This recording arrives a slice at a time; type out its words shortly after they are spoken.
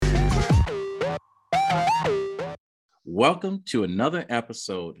Welcome to another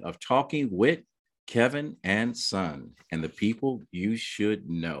episode of Talking with Kevin and Son and the people you should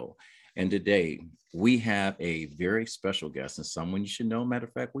know. And today we have a very special guest and someone you should know. Matter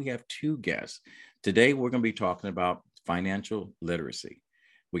of fact, we have two guests. Today we're going to be talking about financial literacy.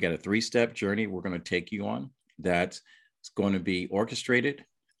 We got a three-step journey we're going to take you on that's going to be orchestrated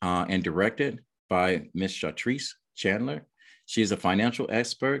and directed by Miss Chartrice Chandler. She is a financial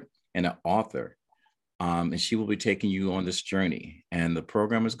expert and an author. And she will be taking you on this journey. And the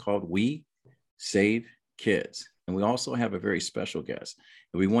program is called We Save Kids. And we also have a very special guest.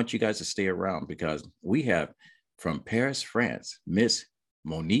 And we want you guys to stay around because we have from Paris, France, Miss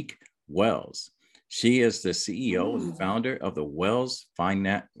Monique Wells. She is the CEO and founder of the Wells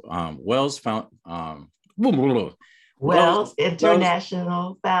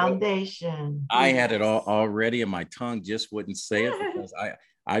International Foundation. I had it all already and my tongue just wouldn't say it because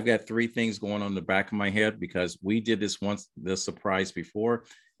I've got three things going on in the back of my head because we did this surprise before,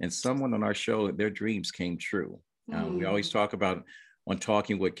 and someone on our show, their dreams came true. We always talk about when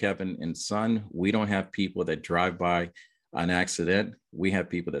talking with Kevin and Son, we don't have people that drive by an accident. We have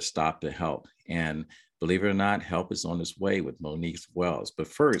people that stop to help. And believe it or not, help is on its way with Monique Wells. But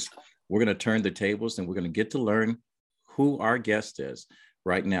first, we're going to turn the tables and we're going to get to learn who our guest is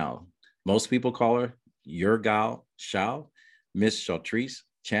right now. Most people call her your gal, Shao, Miss Chartrice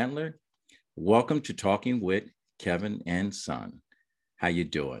Chandler. Welcome to Talking with Kevin and Son. How you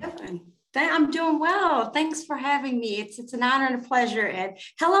doing? I'm doing well. Thanks for having me. It's an honor and a pleasure. And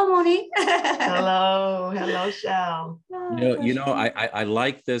hello, Monique. hello, Shao. I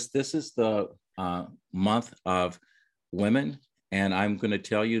like this. This is the month of women, and I'm going to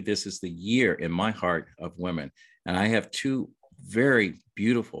tell you this is the year in my heart of women. And I have two very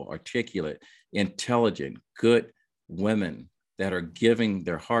beautiful, articulate, intelligent, good women that are giving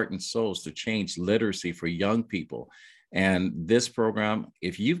their heart and souls to change literacy for young people. And this program,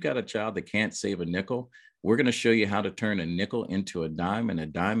 if you've got a child that can't save a nickel, we're going to show you how to turn a nickel into a dime and a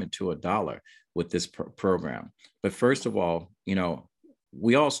dime into a dollar with this program. But first of all,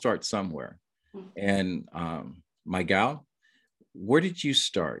 we all start somewhere. And my gal, where did you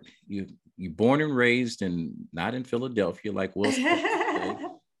start? You born and raised not in Philadelphia like Will Smith.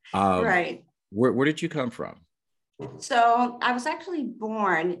 Right. Where did you come from? So I was actually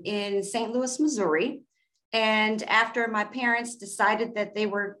born in St. Louis, Missouri. And after my parents decided that they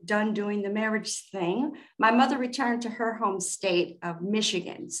were done doing the marriage thing, my mother returned to her home state of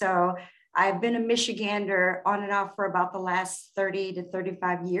Michigan. So I've been a Michigander on and off for about the last 30 to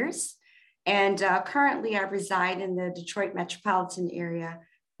 35 years. And currently I reside in the Detroit metropolitan area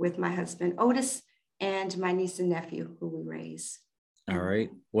with my husband, Otis, and my niece and nephew, who we raise. All right.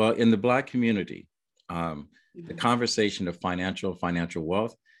 Well, in the Black community, the conversation of financial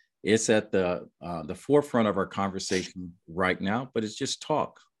wealth, it's at the forefront of our conversation right now, but it's just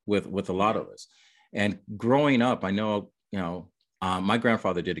talk with a lot of us. And growing up, I know, my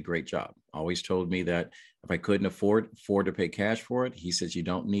grandfather did a great job. Always told me that if I couldn't afford to pay cash for it, he says, you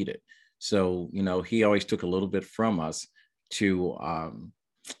don't need it. So, he always took a little bit from us to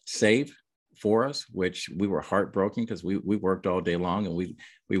save for us, which we were heartbroken because we worked all day long and we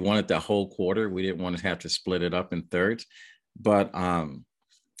wanted the whole quarter. We didn't want to have to split it up in thirds. But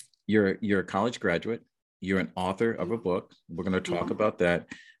you're a college graduate. You're an author of a book. We're going to talk about that.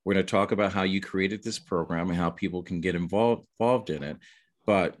 We're going to talk about how you created this program and how people can get involved in it.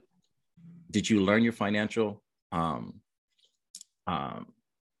 But did you learn your financial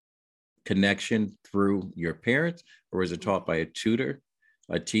connection through your parents, or was it taught by a tutor,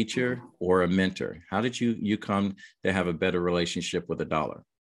 a teacher, or a mentor? How did you come to have a better relationship with a dollar?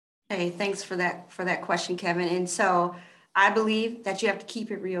 Hey, thanks for that question, Kevin. And so I believe that you have to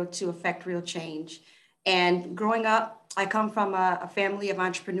keep it real to affect real change. And growing up, I come from a family of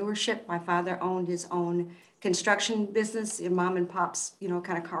entrepreneurship. My father owned his own construction business, mom and pop's,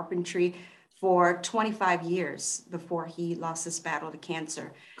 kind of carpentry for 25 years before he lost his battle to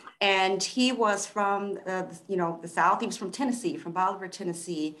cancer. And he was from, the South. He was from Tennessee, from Bolivar,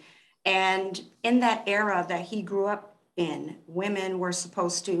 Tennessee. And in that era that he grew up in, women were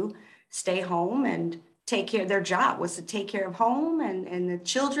supposed to stay home and take care of their job was to take care of home and the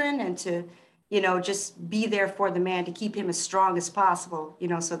children and to, just be there for the man to keep him as strong as possible,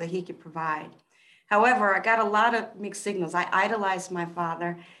 so that he could provide. However, I got a lot of mixed signals. I idolized my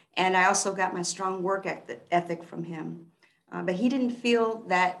father, and I also got my strong work ethic from him. But he didn't feel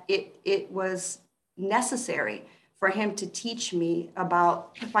that it was necessary for him to teach me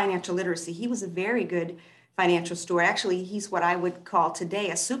about financial literacy. He was a very good financial steward. Actually, he's what I would call today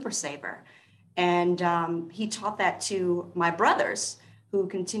a super saver. And he taught that to my brothers who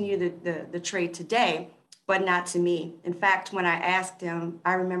continue the trade today. but not to me. In fact, when I asked him,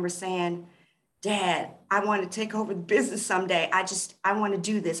 I remember saying, Dad, I want to take over the business someday. I want to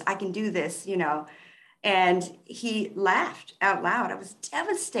do this. I can do this, you know. And he laughed out loud. I was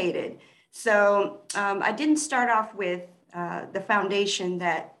devastated. So I didn't start off with the foundation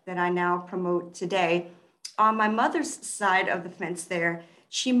that I now promote today. On my mother's side of the fence there,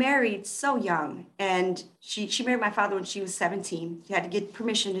 she married so young, and she married my father when she was 17. She had to get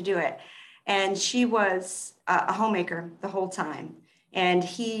permission to do it. And she was a homemaker the whole time. And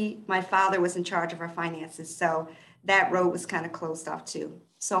my father was in charge of our finances. So that road was kind of closed off too.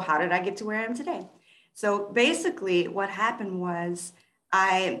 So how did I get to where I am today? So basically what happened was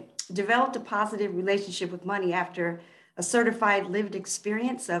I developed a positive relationship with money after a certified lived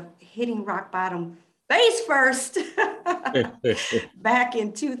experience of hitting rock bottom face first back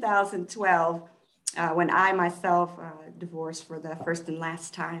in 2012 when I myself divorced for the first and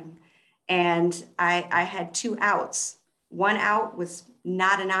last time. And I had two outs. One out was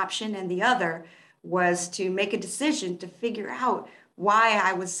not an option, and the other was to make a decision to figure out why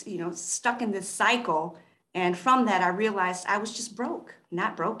I was, stuck in this cycle. And from that, I realized I was just broke,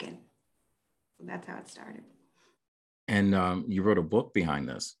 not broken. So that's how it started. And you wrote a book behind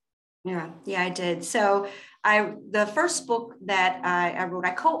this. Yeah, I did. So the first book that I wrote,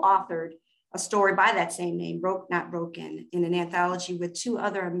 I co-authored a story by that same name, Broke Not Broken, in an anthology with two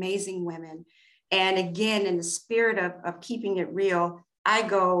other amazing women. And again, in the spirit of keeping it real, I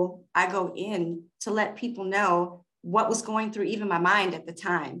go in to let people know what was going through even my mind at the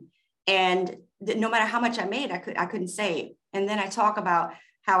time. And no matter how much I made, I couldn't save. And then I talk about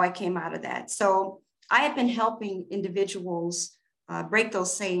how I came out of that. So I have been helping individuals break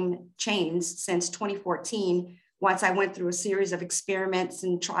those same chains since 2014, once I went through a series of experiments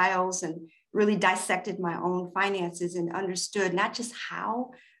and trials and really dissected my own finances and understood not just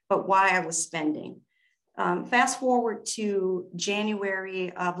how, but why I was spending. Fast forward to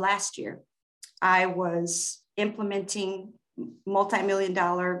January of last year, I was implementing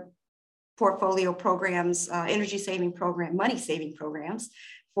multi-million-dollar portfolio programs, energy saving program, money saving programs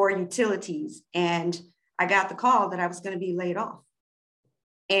for utilities. And I got the call that I was going to be laid off.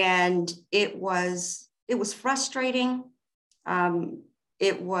 And it was frustrating.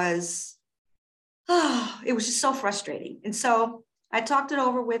 It was just so frustrating. And so I talked it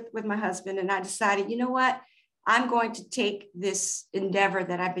over with my husband, and I decided, you know what? I'm going to take this endeavor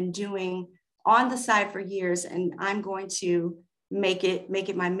that I've been doing on the side for years, and I'm going to make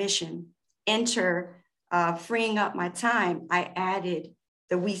it my mission. Enter freeing up my time. I added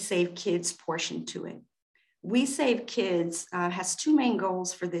the We Save Kids portion to it. We Save Kids has two main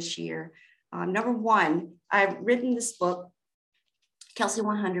goals for this year. Number one, I've written this book, Kelsey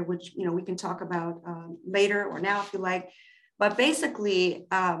 100, which we can talk about later or now if you like. But basically,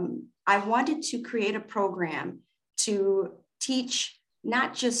 I wanted to create a program to teach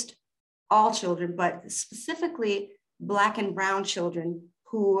not just all children, but specifically Black and Brown children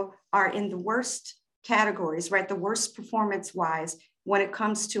who are in the worst categories, right? The worst performance-wise when it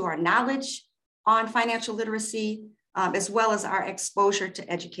comes to our knowledge on financial literacy, as well as our exposure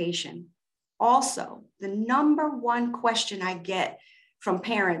to education. Also, the number one question I get from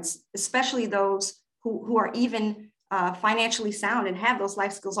parents, especially those who are even financially sound and have those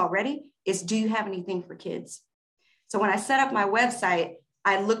life skills already, is do you have anything for kids? So when I set up my website,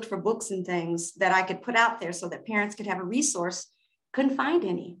 I looked for books and things that I could put out there so that parents could have a resource. Couldn't find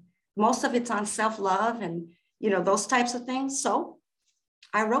any. Most of it's on self-love and those types of things. So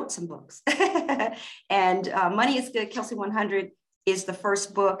I wrote some books. And Money is Good, Kelsey 100 is the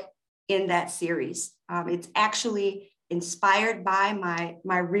first book in that series. It's actually inspired by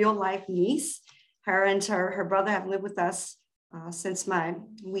my real life niece. Her and her brother have lived with us since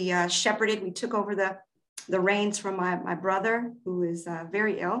we shepherded. We took over the reins from my brother, who is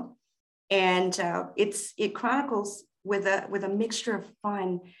very ill. And it chronicles with a mixture of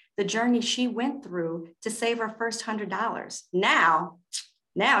fun the journey she went through to save her first $100.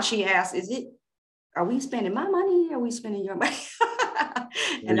 Now she asks, are we spending my money? Or are we spending your money?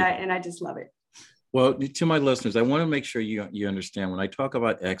 and I just love it. Well, to my listeners, I want to make sure you understand when I talk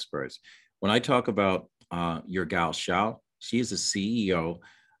about experts, when I talk about your gal, Xiao, she is the CEO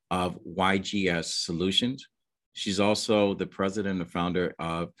of YGS Solutions. She's also the president and founder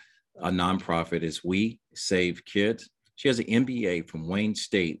of a nonprofit, is We Save Kids. She has an MBA from Wayne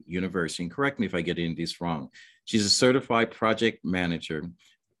State University, and correct me if I get any of these wrong. She's a certified project manager,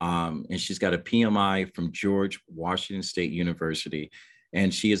 and she's got a PMI from George Washington State University,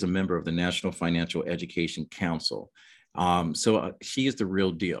 and she is a member of the National Financial Education Council. So she is the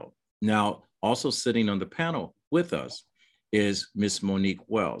real deal. Now, also sitting on the panel with us is Miss Monique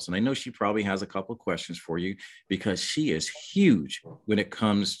Wells. And I know she probably has a couple of questions for you because she is huge when it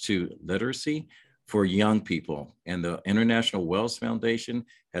comes to literacy for young people. And the International Wells Foundation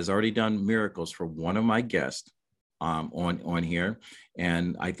has already done miracles for one of my guests on here.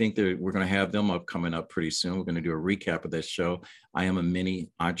 And I think that we're going to have them up coming up pretty soon. We're going to do a recap of this show. I Am a Mini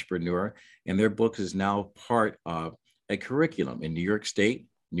Entrepreneur. And their book is now part of a curriculum in New York State,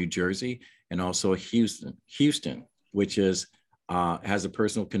 New Jersey, and also Houston, which is has a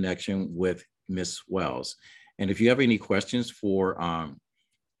personal connection with Miss Wells. And if you have any questions for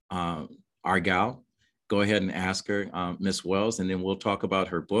our gal, go ahead and ask her, Miss Wells, and then we'll talk about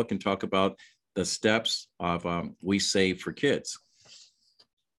her book and talk about the steps of We Save for Kids.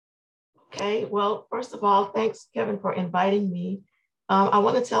 Okay, well, first of all, thanks, Kevin, for inviting me. I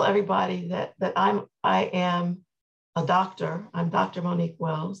want to tell everybody that I am a doctor. I'm Dr. Monique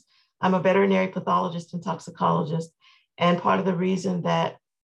Wells. I'm a veterinary pathologist and toxicologist. And part of the reason that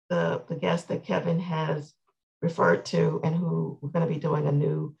the guest that Kevin has referred to and who we're going to be doing a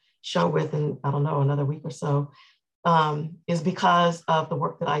new show with in, I don't know, another week or so, is because of the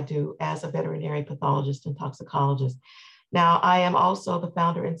work that I do as a veterinary pathologist and toxicologist. Now, I am also the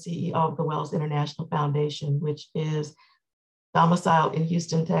founder and CEO of the Wells International Foundation, which is domiciled in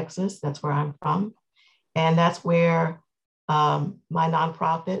Houston, Texas. That's where I'm from. And that's where my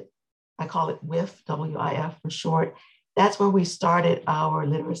nonprofit, I call it WIF, W-I-F for short, that's where we started our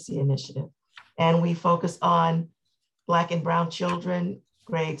literacy initiative. And we focus on Black and Brown children,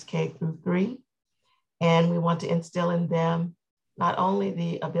 grades K through 3. And we want to instill in them not only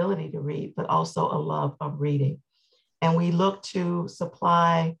the ability to read, but also a love of reading. And we look to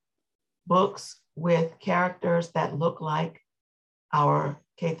supply books with characters that look like our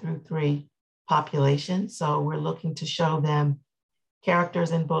K through 3 population. So we're looking to show them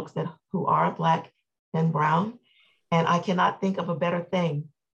characters in books who are Black and Brown. And I cannot think of a better thing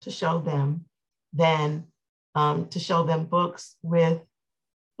to show them than to show them books with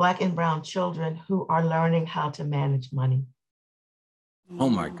Black and Brown children who are learning how to manage money. Oh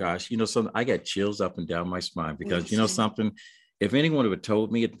my gosh, something, I got chills up and down my spine because something, if anyone would have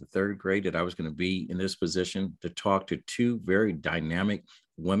told me at the 3rd grade that I was going to be in this position to talk to 2 very dynamic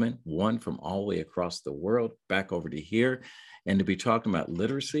women, one from all the way across the world back over to here, and to be talking about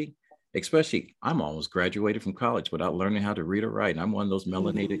literacy, especially I'm almost graduated from college without learning how to read or write. And I'm one of those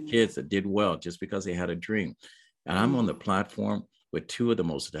melanated kids that did well just because they had a dream. And I'm on the platform with 2 of the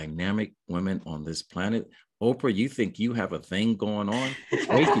most dynamic women on this planet. Oprah, you think you have a thing going on?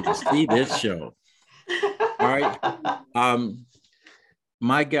 Wait till you see this show. All right.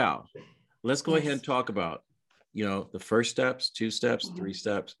 My gal, let's go ahead and talk about, the first steps, 2 steps, 3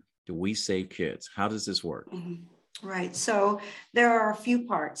 steps. Do we save kids? How does this work? Right. So there are a few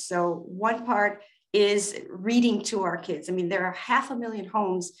parts. So one part is reading to our kids. I mean, there are 500,000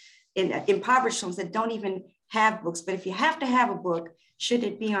 homes in impoverished homes that don't even have books. But if you have to have a book, should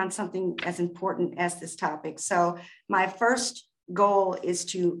it be on something as important as this topic? So my first goal is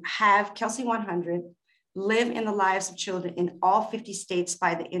to have Kelsey 100 live in the lives of children in all 50 states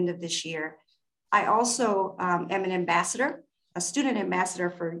by the end of this year. I also am an ambassador, a student ambassador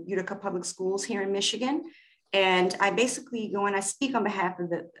for Utica Public Schools here in Michigan. And I basically go and I speak on behalf of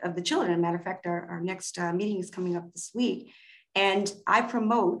the children. As a matter of fact, our next meeting is coming up this week. And I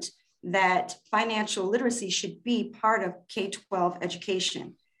promote that financial literacy should be part of K-12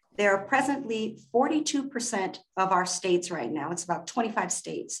 education. There are presently 42% of our states right now, it's about 25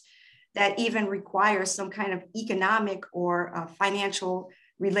 states, that even require some kind of economic or financial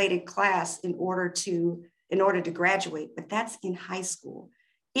related class in order to graduate, but that's in high school.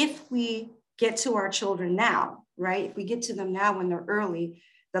 If we get to our children now, right? If we get to them now when they're early,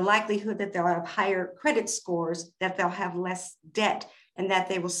 the likelihood that they'll have higher credit scores, that they'll have less debt, and that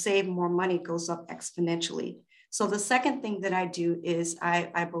they will save more money goes up exponentially. So the second thing that I do is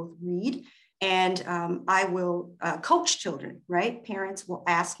I both read and I will coach children, right? Parents will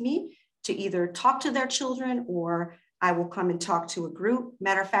ask me to either talk to their children or I will come and talk to a group.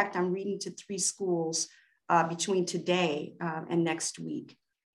 Matter of fact, I'm reading to 3 schools between today and next week.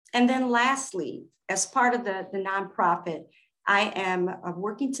 And then lastly, as part of the nonprofit, I am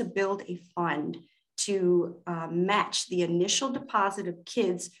working to build a fund to match the initial deposit of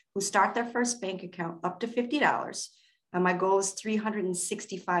kids who start their first bank account up to $50. My goal is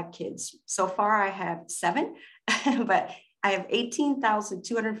 365 kids. So far I have 7, but I have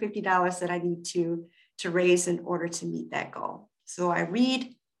 $18,250 that I need to raise in order to meet that goal. So I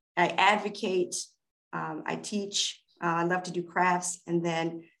read, I advocate, I teach, I love to do crafts, and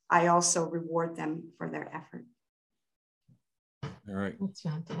then I also reward them for their effort. All right. That's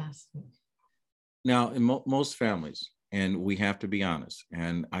fantastic. Now, in most families, and we have to be honest.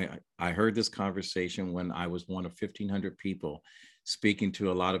 And I heard this conversation when I was one of 1,500 people speaking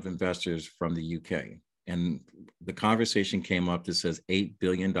to a lot of investors from the UK. And the conversation came up that says $8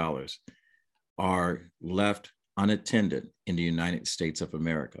 billion are left unattended in the United States of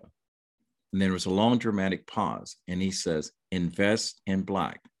America. And there was a long dramatic pause. And he says, invest in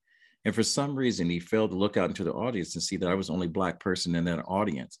Black. And for some reason, he failed to look out into the audience and see that I was the only Black person in that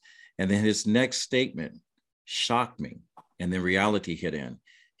audience. And then his next statement shocked me. And then reality hit in.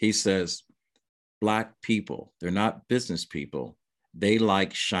 He says, Black people, they're not business people. They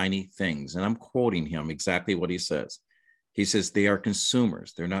like shiny things. And I'm quoting him exactly what he says. He says, they are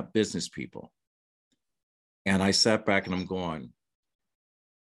consumers. They're not business people. And I sat back and I'm going,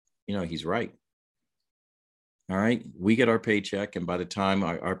 you know, he's right. All right. We get our paycheck. And by the time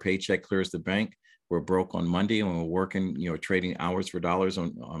our paycheck clears the bank, we're broke on Monday, and we're working, you know, trading hours for dollars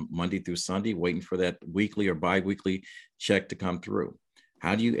on Monday through Sunday, waiting for that weekly or bi-weekly check to come through.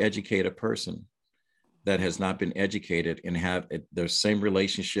 How do you educate a person that has not been educated and have the same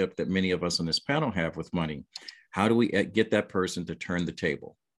relationship that many of us on this panel have with money? How do we get that person to turn the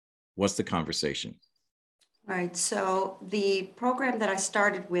table? What's the conversation? Right. So the program that I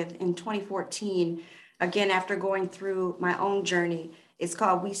started with in 2014, again, after going through my own journey, it's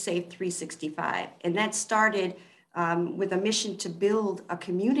called We Save 365. And that started with a mission to build a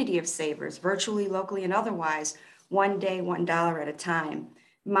community of savers, virtually, locally, and otherwise, one day, $1 at a time.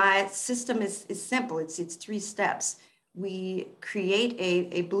 My system is simple. It's 3 steps. We create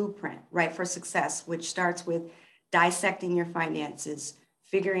a blueprint, right, for success, which starts with dissecting your finances,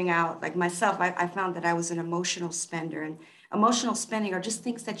 figuring out, like myself, I found that I was an emotional spender, and emotional spending are just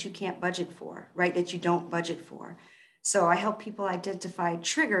things that you can't budget for, right, that you don't budget for. So I help people identify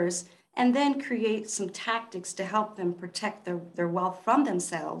triggers and then create some tactics to help them protect their wealth from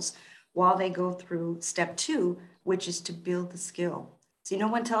themselves while they go through step 2, which is to build the skill. See, no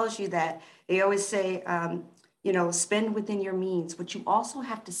one tells you that. They always say, you know, spend within your means, but you also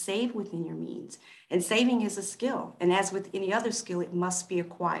have to save within your means. And saving is a skill. And as with any other skill, it must be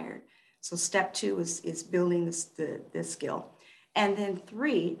acquired. So step 2 is building the skill. And then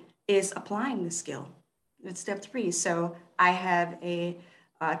 3 is applying the skill. It's step 3. So I have a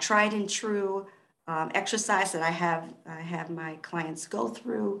tried and true exercise that I have my clients go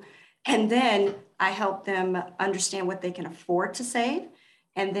through. And then I help them understand what they can afford to save,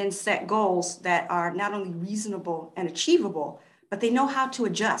 and then set goals that are not only reasonable and achievable, but they know how to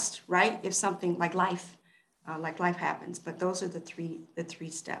adjust, right? If something like life happens. But those are the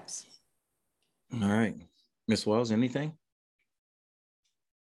three steps. All right. Ms. Wells, anything?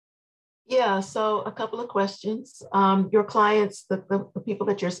 Yeah, so a couple of questions. Your clients, the people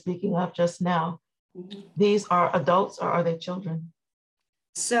that you're speaking of just now, these are adults or are they children?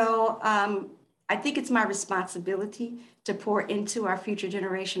 So I think it's my responsibility to pour into our future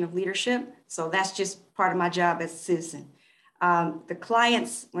generation of leadership. So that's just part of my job as a citizen. The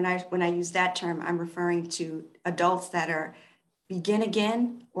clients, when I use that term, I'm referring to adults that are begin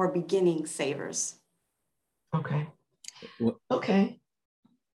again or beginning savers. Okay. Well, okay.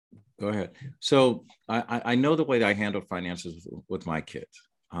 Go ahead. So I know the way that I handle finances with my kids.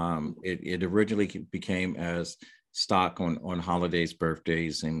 It originally became as stock on holidays,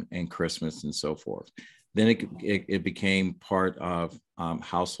 birthdays, and Christmas and so forth. Then it became part of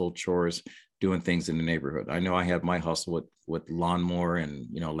household chores, doing things in the neighborhood. I know I have my hustle with lawnmower and,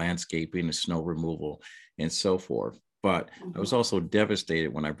 you know, landscaping and snow removal and so forth. But I was also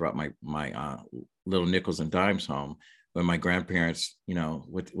devastated when I brought my little nickels and dimes home, when my grandparents, you know,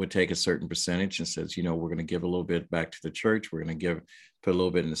 would take a certain percentage and says, you know, we're going to give a little bit back to the church. We're going to put a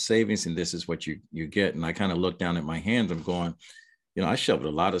little bit in the savings, and this is what you get. And I kind of looked down at my hands. I'm going, you know, I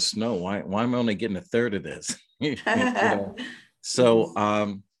shoveled a lot of snow. Why am I only getting a third of this? You know?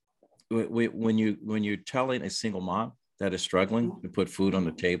 So when you're telling a single mom that is struggling to put food on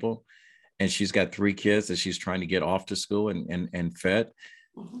the table, and she's got 3 kids that she's trying to get off to school and fed,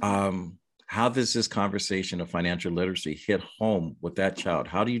 how does this conversation of financial literacy hit home with that child?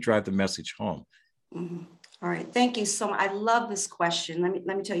 How do you drive the message home? All right, thank you so much. I love this question.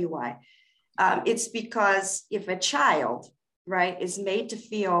 Let me tell you why. It's because if a child, right, is made to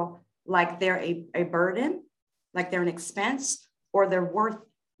feel like they're a burden, like they're an expense, or they're worth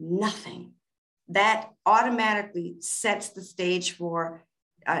nothing, that automatically sets the stage for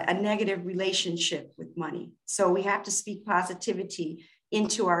a negative relationship with money. So we have to speak positivity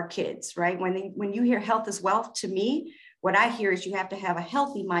into our kids, right? When you hear health is wealth, to me, what I hear is you have to have a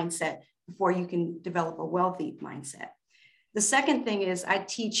healthy mindset before you can develop a wealthy mindset. The second thing is I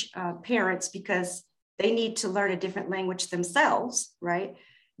teach parents, because they need to learn a different language themselves, right?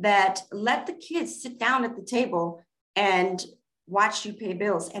 That let the kids sit down at the table and watch you pay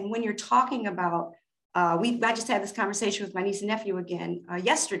bills. And when you're talking about, I just had this conversation with my niece and nephew again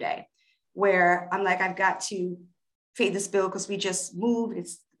yesterday, where I'm like, I've got to pay this bill because we just moved.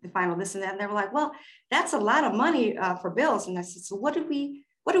 It's the final this and that. And they were like, well, that's a lot of money for bills. And I said, so what do we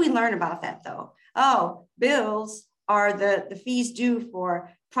learn about that though? Oh, bills are the fees due for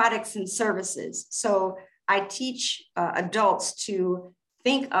products and services. So I teach adults to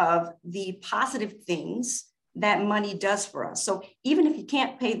think of the positive things that money does for us. So even if you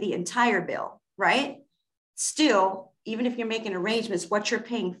can't pay the entire bill, right? Still, even if you're making arrangements, what you're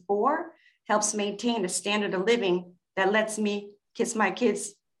paying for helps maintain a standard of living that lets me kiss my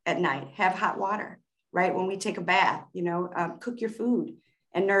kids at night, have hot water, right? When we take a bath, cook your food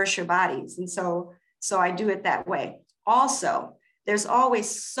and nourish your bodies. And so I do it that way. Also, there's always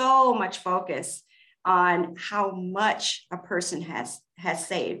so much focus on how much a person has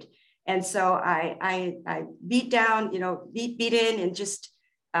saved. And so I beat down, beat in and just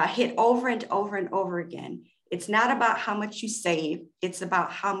hit over and over and over again. It's not about how much you save, it's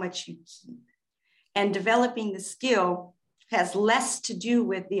about how much you keep. And developing the skill has less to do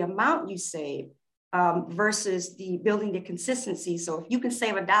with the amount you save versus the building the consistency. So if you can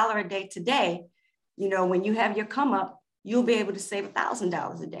save $1 a day today, when you have your come up, you'll be able to save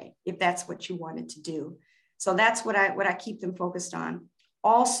 $1,000 a day if that's what you wanted to do. So that's what I keep them focused on.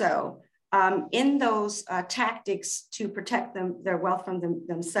 Also, in those tactics to protect their wealth from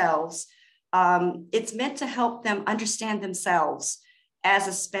themselves, it's meant to help them understand themselves as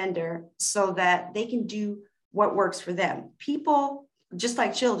a spender so that they can do what works for them. People, just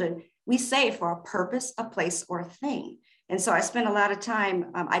like children, we save for a purpose, a place, or a thing. And so I spend a lot of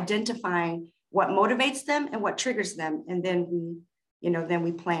time identifying what motivates them and what triggers them. And then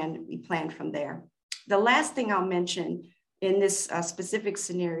we plan from there. The last thing I'll mention in this specific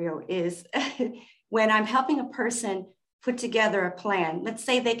scenario is when I'm helping a person put together a plan. Let's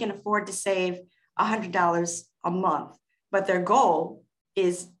say they can afford to save $100 a month, but their goal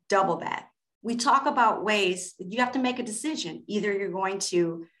is double that. We talk about ways that you have to make a decision. Either you're going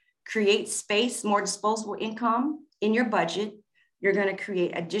to create space, more disposable income in your budget, you're going to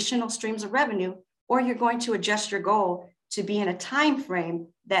create additional streams of revenue, or you're going to adjust your goal to be in a time frame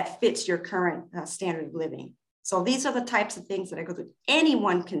that fits your current standard of living. So these are the types of things that I go through.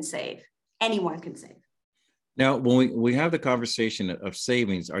 Anyone can save. Anyone can save. Now, when we have the conversation of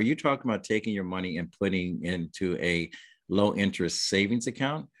savings, are you talking about taking your money and putting into a low interest savings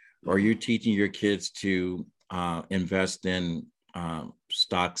account? Or are you teaching your kids to invest in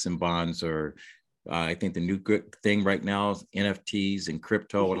stocks and bonds, or I think the new good thing right now is NFTs and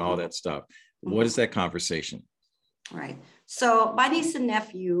crypto and all that stuff? What is that conversation? Right. So my niece and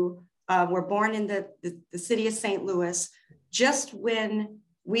nephew were born in the city of St. Louis. Just when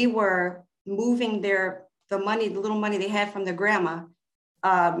we were moving the little money they had from their grandma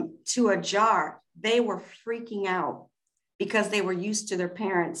to a jar, they were freaking out because they were used to their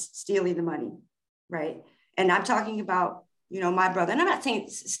parents stealing the money, right? And I'm talking about, my brother, and I'm not saying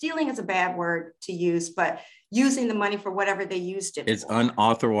stealing is a bad word to use, but using the money for whatever they used it It's for.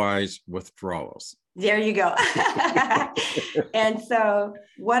 Unauthorized withdrawals. There you go. And so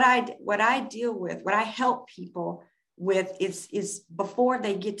what I deal with, what I help people with is before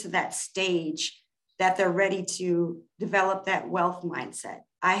they get to that stage that they're ready to develop that wealth mindset.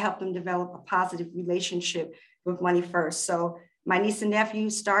 I help them develop a positive relationship with money first. So my niece and nephew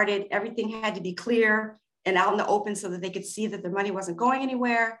started, everything had to be clear and out in the open so that they could see that their money wasn't going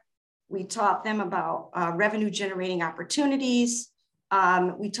anywhere. We taught them about revenue generating opportunities.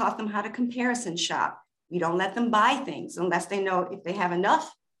 We taught them how to comparison shop. We don't let them buy things unless they know if they have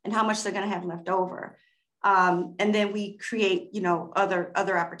enough and how much they're going to have left over. And then we create,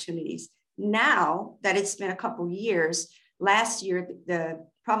 other opportunities. Now that it's been a couple of years, last year,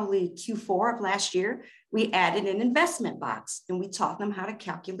 probably Q4 of last year, we added an investment box and we taught them how to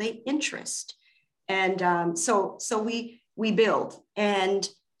calculate interest. And so we build. And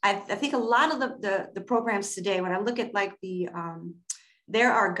I think a lot of the programs today, when I look at like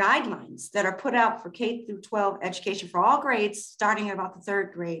there are guidelines that are put out for K through 12 education for all grades, starting at about the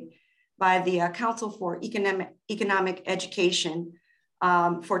 3rd grade by the Council for Economic Education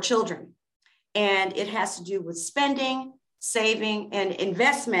for Children. And it has to do with spending, saving, and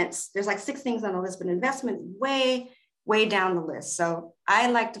investments. There's like 6 things on the list, but investment way, way down the list. So I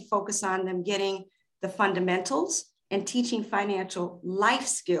like to focus on them getting the fundamentals and teaching financial life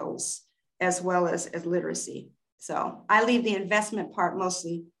skills as well as literacy. So I leave the investment part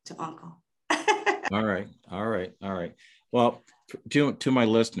mostly to Uncle. All right. Well, to my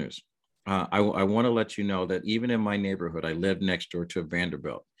listeners, I want to let you know that even in my neighborhood, I live next door to a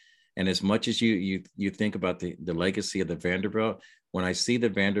Vanderbilt. And as much as you think about the legacy of the Vanderbilt, when I see the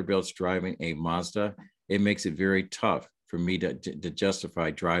Vanderbilts driving a Mazda, it makes it very tough for me to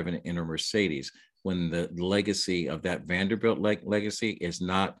justify driving in a Mercedes when the legacy of that Vanderbilt legacy is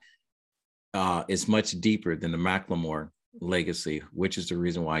not is much deeper than the Macklemore legacy, which is the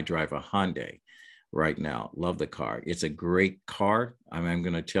reason why I drive a Hyundai right now. Love the car. It's a great car. I'm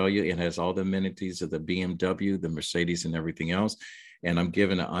going to tell you, it has all the amenities of the BMW, the Mercedes, and everything else. And I'm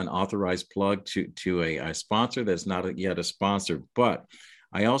giving an unauthorized plug to a sponsor that's not yet a sponsor, but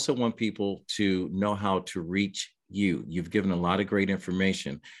I also want people to know how to reach you. You've given a lot of great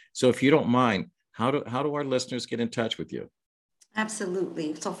information. So if you don't mind, how do our listeners get in touch with you?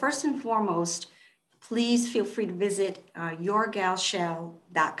 Absolutely. So first and foremost, please feel free to visit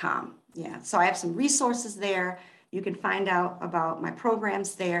yourgalshell.com. Yeah, so I have some resources there. You can find out about my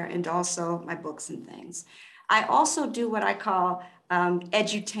programs there and also my books and things. I also do what I call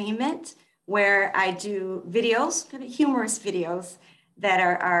edutainment, where I do videos, kind of humorous videos that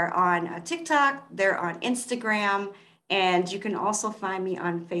are on TikTok, they're on Instagram, and you can also find me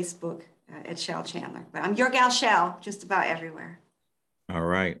on Facebook at Shell Chandler. But I'm Your Gal Shell, just about everywhere. All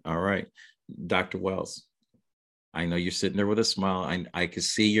right, all right. Dr. Wells, I know you're sitting there with a smile. I can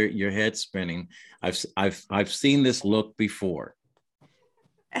see your head spinning. I've seen this look before.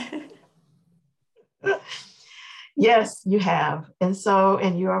 Yes, you have. And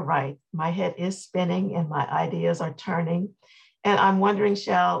you are right. My head is spinning and my ideas are turning. And I'm wondering,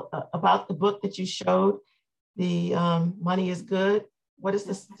 Shell, about the book that you showed, the Money is Good. What is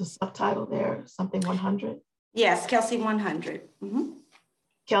the subtitle there? Something 100? Yes, Kelsey 100. Mm-hmm.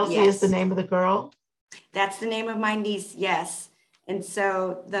 Kelsey is the name of the girl? That's the name of my niece, yes. And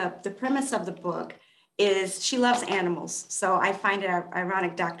so the premise of the book is she loves animals. So I find it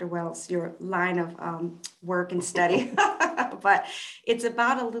ironic, Dr. Wells, your line of work and study. But it's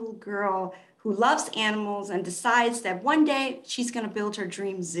about a little girl who loves animals and decides that one day she's going to build her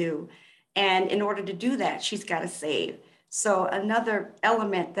dream zoo. And in order to do that, she's got to save. So another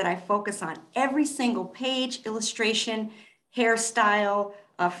element that I focus on, every single page, illustration, hairstyle,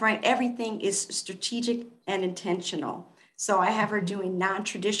 everything is strategic and intentional. So I have her doing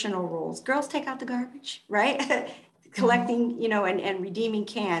non-traditional roles. Girls take out the garbage, right? Collecting, and redeeming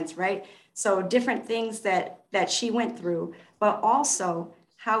cans, right? So different things that she went through, but also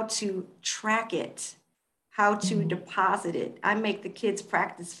how to track it, how to deposit it. I make the kids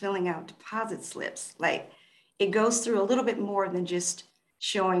practice filling out deposit slips. Like, it goes through a little bit more than just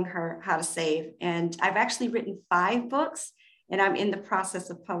showing her how to save. And I've actually written 5 books, and I'm in the process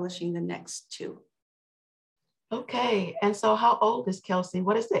of publishing the next 2. Okay. And so how old is Kelsey?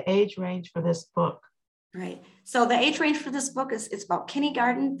 What is the age range for this book? Right. So the age range for this book is about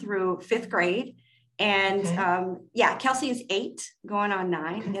kindergarten through 5th grade. And Kelsey is 8 going on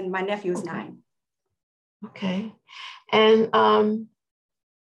 9, and my nephew is 9. Okay. And how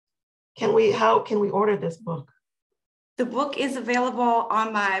can we order this book? The book is available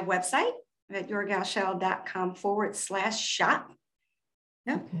on my website at yourgalshell.com/shop.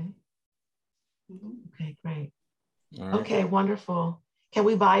 Yeah. Okay. Okay, great. Right. Okay, wonderful. Can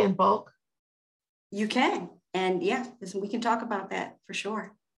we buy in bulk? You can. And we can talk about that for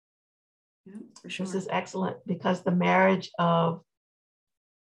sure. Yeah, for sure. This is excellent because the marriage of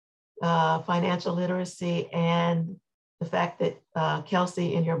financial literacy and the fact that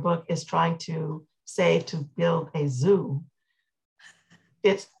Kelsey in your book is trying to save to build a zoo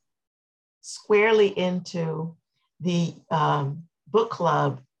fits squarely into the book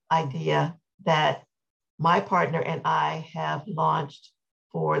club idea that my partner and I have launched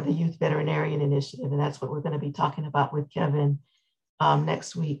for the Youth Veterinarian Initiative. And that's what we're going to be talking about with Kevin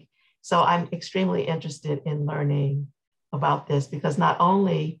next week. So I'm extremely interested in learning about this because not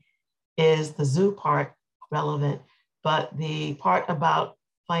only is the zoo part relevant, but the part about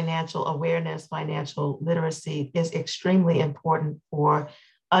financial awareness, financial literacy is extremely important for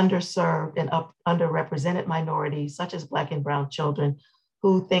underserved and underrepresented minorities, such as Black and Brown children,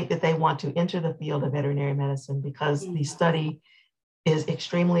 who think that they want to enter the field of veterinary medicine because the study is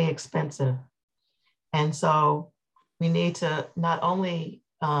extremely expensive. And so we need to not only,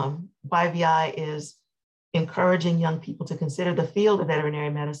 YVI is encouraging young people to consider the field of veterinary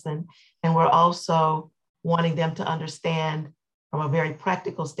medicine, and we're also wanting them to understand from a very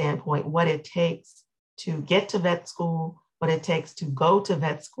practical standpoint what it takes to get to vet school, what it takes to go to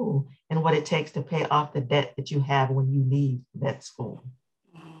vet school, and what it takes to pay off the debt that you have when you leave vet school.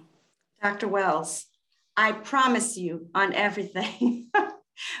 Dr. Wells, I promise you on everything.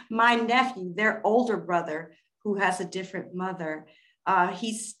 My nephew, their older brother, who has a different mother,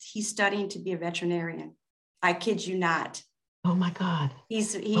 he's studying to be a veterinarian. I kid you not. Oh my God.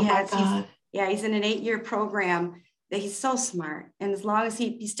 He's Oh my God. he's in an 8-year program that he's so smart. And as long as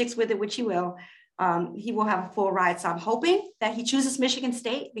he sticks with it, which he will have a full ride. So I'm hoping that he chooses Michigan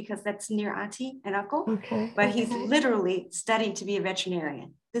State because that's near auntie and uncle. Okay. But he's literally studying to be a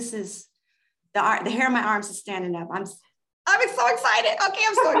veterinarian. This is the hair on my arms is standing up. I'm so excited. Okay,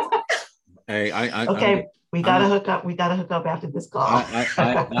 I'm so excited. Hey, okay, we gotta hook up. We gotta hook up after this call.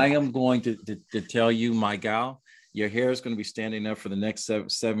 I am going to tell you, my gal, your hair is going to be standing up for the next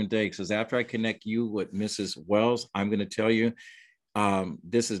 7 days. Because after I connect you with Mrs. Wells, I'm going to tell you,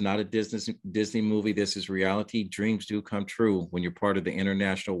 this is not a Disney movie. This is reality. Dreams do come true when you're part of the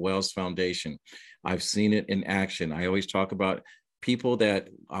International Wells Foundation. I've seen it in action. I always talk about people that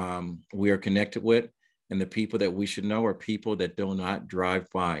we are connected with, and the people that we should know are people that do not drive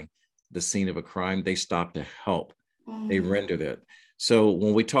by the scene of a crime. They stop to help. They render that. So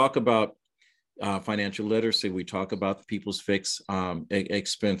when we talk about financial literacy, we talk about people's fixed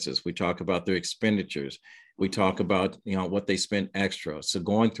expenses. We talk about their expenditures. We talk about what they spend extra. So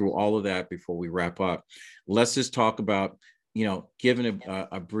going through all of that before we wrap up, let's just talk about giving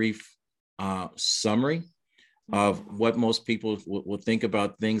a brief summary of what most people will think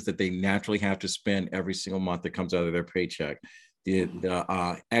about things that they naturally have to spend every single month that comes out of their paycheck.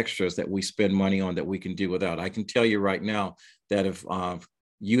 The extras that we spend money on that we can do without. I can tell you right now that if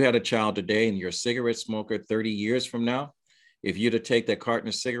you had a child today and you're a cigarette smoker 30 years from now, if you'd to take that carton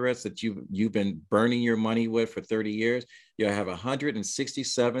of cigarettes that you've been burning your money with for 30 years, you'll have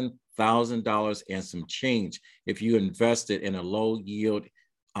 $167,000 and some change if you invested in a low yield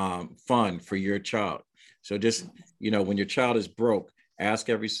fund for your child. So just, when your child is broke, ask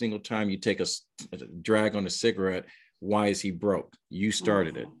every single time you take a drag on a cigarette, why is he broke? You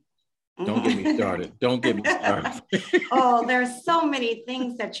started it. Don't get me started. Don't get me started. Oh, there's so many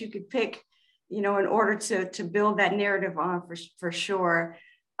things that you could pick, in order to build that narrative on for sure.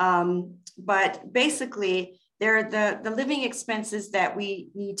 But basically, they're the living expenses that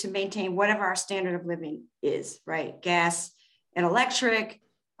we need to maintain whatever our standard of living is, right? Gas and electric,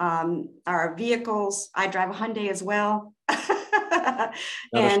 our vehicles. I drive a Hyundai as well.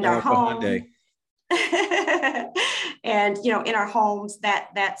 And our home. And in our homes,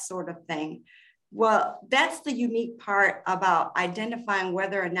 that sort of thing. Well, that's the unique part about identifying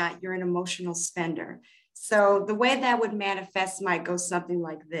whether or not you're an emotional spender. So the way that would manifest might go something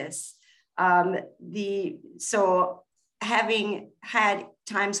like this. So having had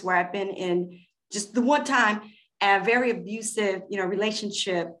times where I've been in just the one time a very abusive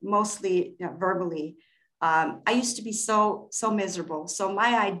relationship, mostly verbally, I used to be so miserable. So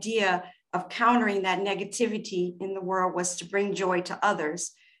my idea of countering that negativity in the world was to bring joy to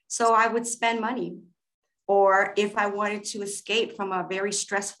others. So I would spend money. Or if I wanted to escape from a very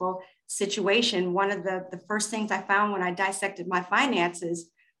stressful situation, one of the first things I found when I dissected my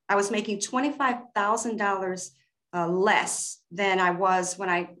finances, I was making $25,000 less than I was when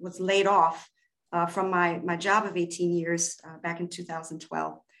I was laid off from my job of 18 years back in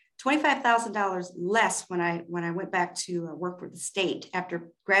 2012. $25,000 less when I went back to work for the state after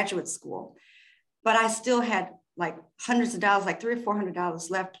graduate school. But I still had like hundreds of dollars, like $300 or $400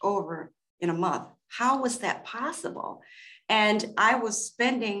 left over in a month. How was that possible? And I was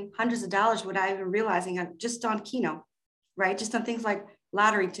spending hundreds of dollars without even realizing it, just on Keno, right? Just on things like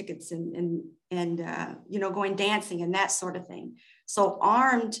lottery tickets and going dancing and that sort of thing. So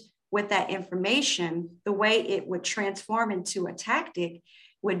armed with that information, the way it would transform into a tactic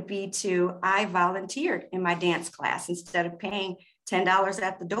would be I volunteered in my dance class instead of paying $10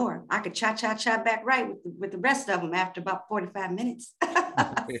 at the door. I could cha-cha-cha back right with the rest of them after about 45 minutes.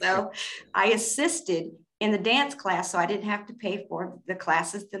 So I assisted in the dance class so I didn't have to pay for the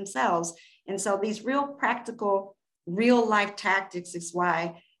classes themselves. And so these real practical, real life tactics is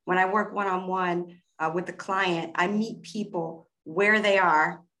why when I work one-on-one with the client, I meet people where they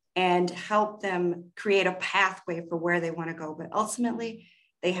are and help them create a pathway for where they want to go. But ultimately,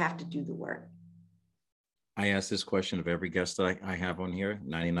 they have to do the work. I ask this question of every guest that I have on here,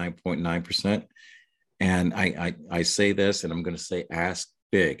 99.9%. And I say this, and I'm going to say ask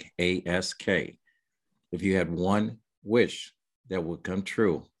big, A-S-K. If you had one wish that would come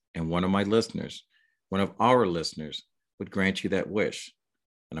true, and one of our listeners would grant you that wish,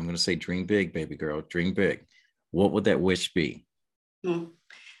 and I'm going to say dream big, baby girl, dream big, what would that wish be?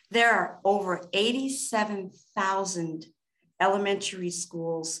 There are over 87,000 elementary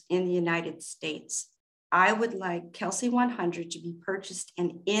schools in the United States. I would like Kelsey 100 to be purchased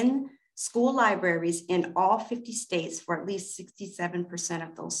and in school libraries in all 50 states for at least 67%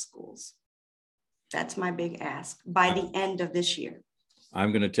 of those schools. That's my big ask by the end of this year.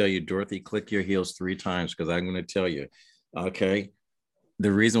 I'm going to tell you, Dorothy, click your heels 3 times, because I'm going to tell you, Okay.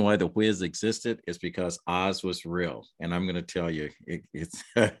 The reason why the Wiz existed is because Oz was real. And I'm going to tell you, it's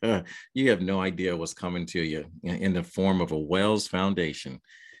you have no idea what's coming to you in the form of a Wells Foundation.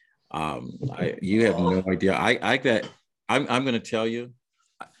 You have no idea. I'm going to tell you,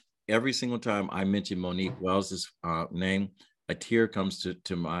 every single time I mention Monique Wells's name, a tear comes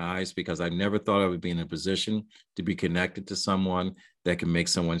to my eyes because I never thought I would be in a position to be connected to someone that can make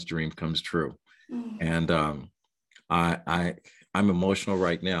someone's dream comes true. And I I'm emotional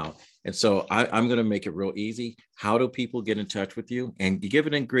right now. And so I'm going to make it real easy. How do people get in touch with you? And you give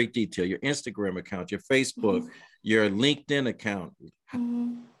it in great detail, your Instagram account, your Facebook, your LinkedIn account.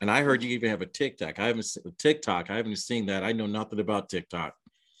 And I heard you even have a TikTok. I haven't seen that. I know nothing about TikTok.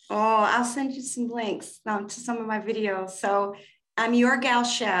 Oh, I'll send you some links to some of my videos. So I'm Your Gal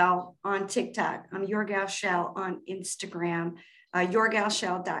Shell on TikTok. I'm Your Gal Shell on Instagram.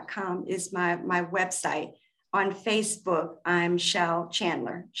 YourGalShell.com is my website. On Facebook, I'm Shell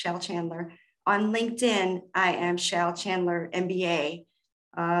Chandler. On LinkedIn, I am Shell Chandler MBA.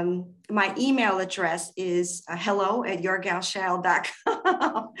 My email address is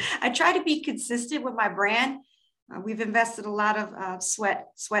hello@yourgalshell.com. I try to be consistent with my brand. We've invested a lot of sweat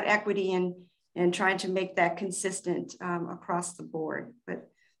equity in trying to make that consistent across the board. But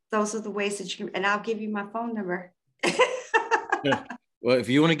those are the ways that you can, and I'll give you my phone number. Yeah. Well, if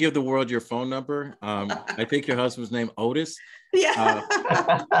you want to give the world your phone number, I think your husband's name Otis. Yeah.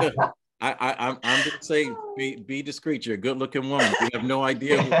 I'm going to say be discreet. You're a good looking woman. You have no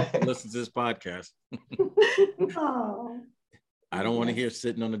idea who listens to this podcast. Oh. I don't want to hear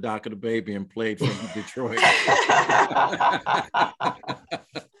Sitting on the Dock of the Bay being played from Detroit.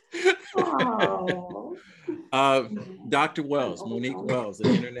 Oh. Dr. Wells, Monique Wells,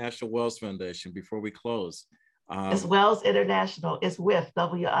 the International Wells Foundation, before we close. It's Wells International. It's WIF,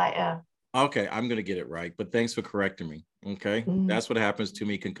 WIF. Okay, I'm going to get it right, but thanks for correcting me. Okay, that's what happens to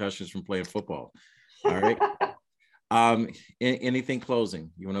me, concussions from playing football. All right. Anything closing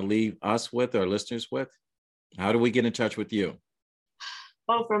you want to leave us with, our listeners with? How do we get in touch with you?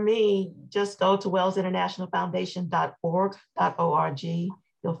 Well, for me, just go to wellsinternationalfoundation.org.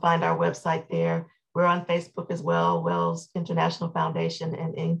 You'll find our website there. We're on Facebook as well, Wells International Foundation,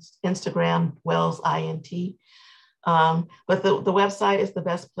 and Instagram, Wells INT. But the website is the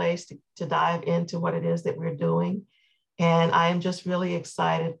best place to dive into what it is that we're doing. And I am just really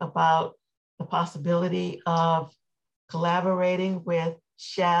excited about the possibility of collaborating with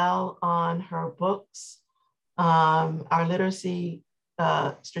Shal on her books, our literacy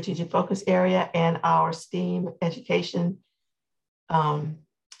strategic focus area, and our STEAM education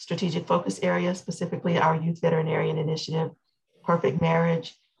strategic focus area, specifically our Youth Veterinarian Initiative, Perfect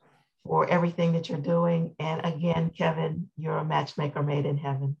Marriage, for everything that you're doing. And again, Kevin, you're a matchmaker made in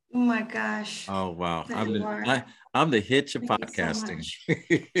heaven. Oh my gosh. Oh, wow. I'm the hitch of podcasting.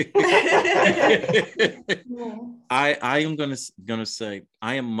 So I am gonna say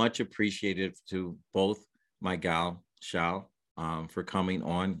I am much appreciative to both my gal, Shal, for coming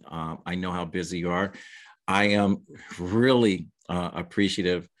on. I know how busy you are. I am really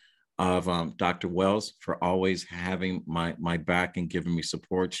appreciative of Dr. Wells for always having my back and giving me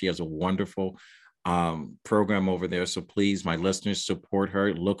support. She has a wonderful program over there. So please, my listeners, support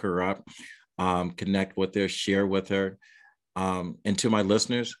her, look her up, connect with her, share with her. And to my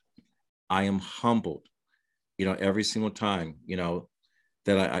listeners, I am humbled, every single time,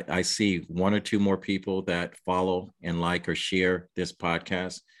 that I see one or two more people that follow and like or share this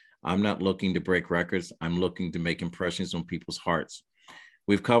podcast. I'm not looking to break records. I'm looking to make impressions on people's hearts.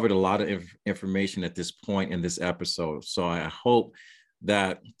 We've covered a lot of information at this point in this episode. So I hope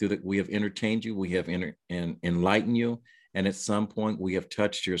that we have entertained you, we have enlightened you, and at some point we have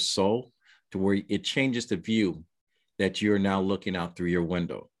touched your soul to where it changes the view that you're now looking out through your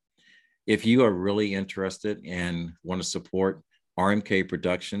window. If you are really interested and want to support RMK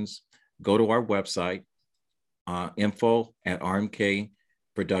Productions, go to our website,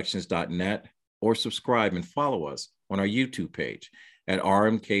 info@rmkproductions.net, or subscribe and follow us on our YouTube page at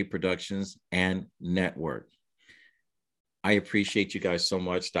RMK Productions and Network. I appreciate you guys so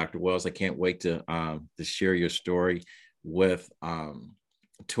much, Dr. Wells. I can't wait to share your story with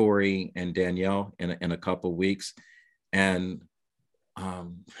Tori and Danielle in a couple of weeks. And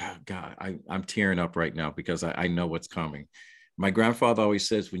God, I'm tearing up right now because I know what's coming. My grandfather always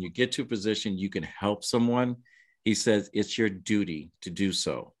says, when you get to a position you can help someone, he says it's your duty to do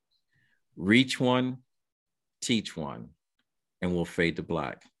so. Reach one, teach one, and we'll fade to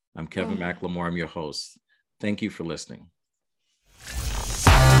black. I'm Kevin McLemore. I'm your host. Thank you for listening.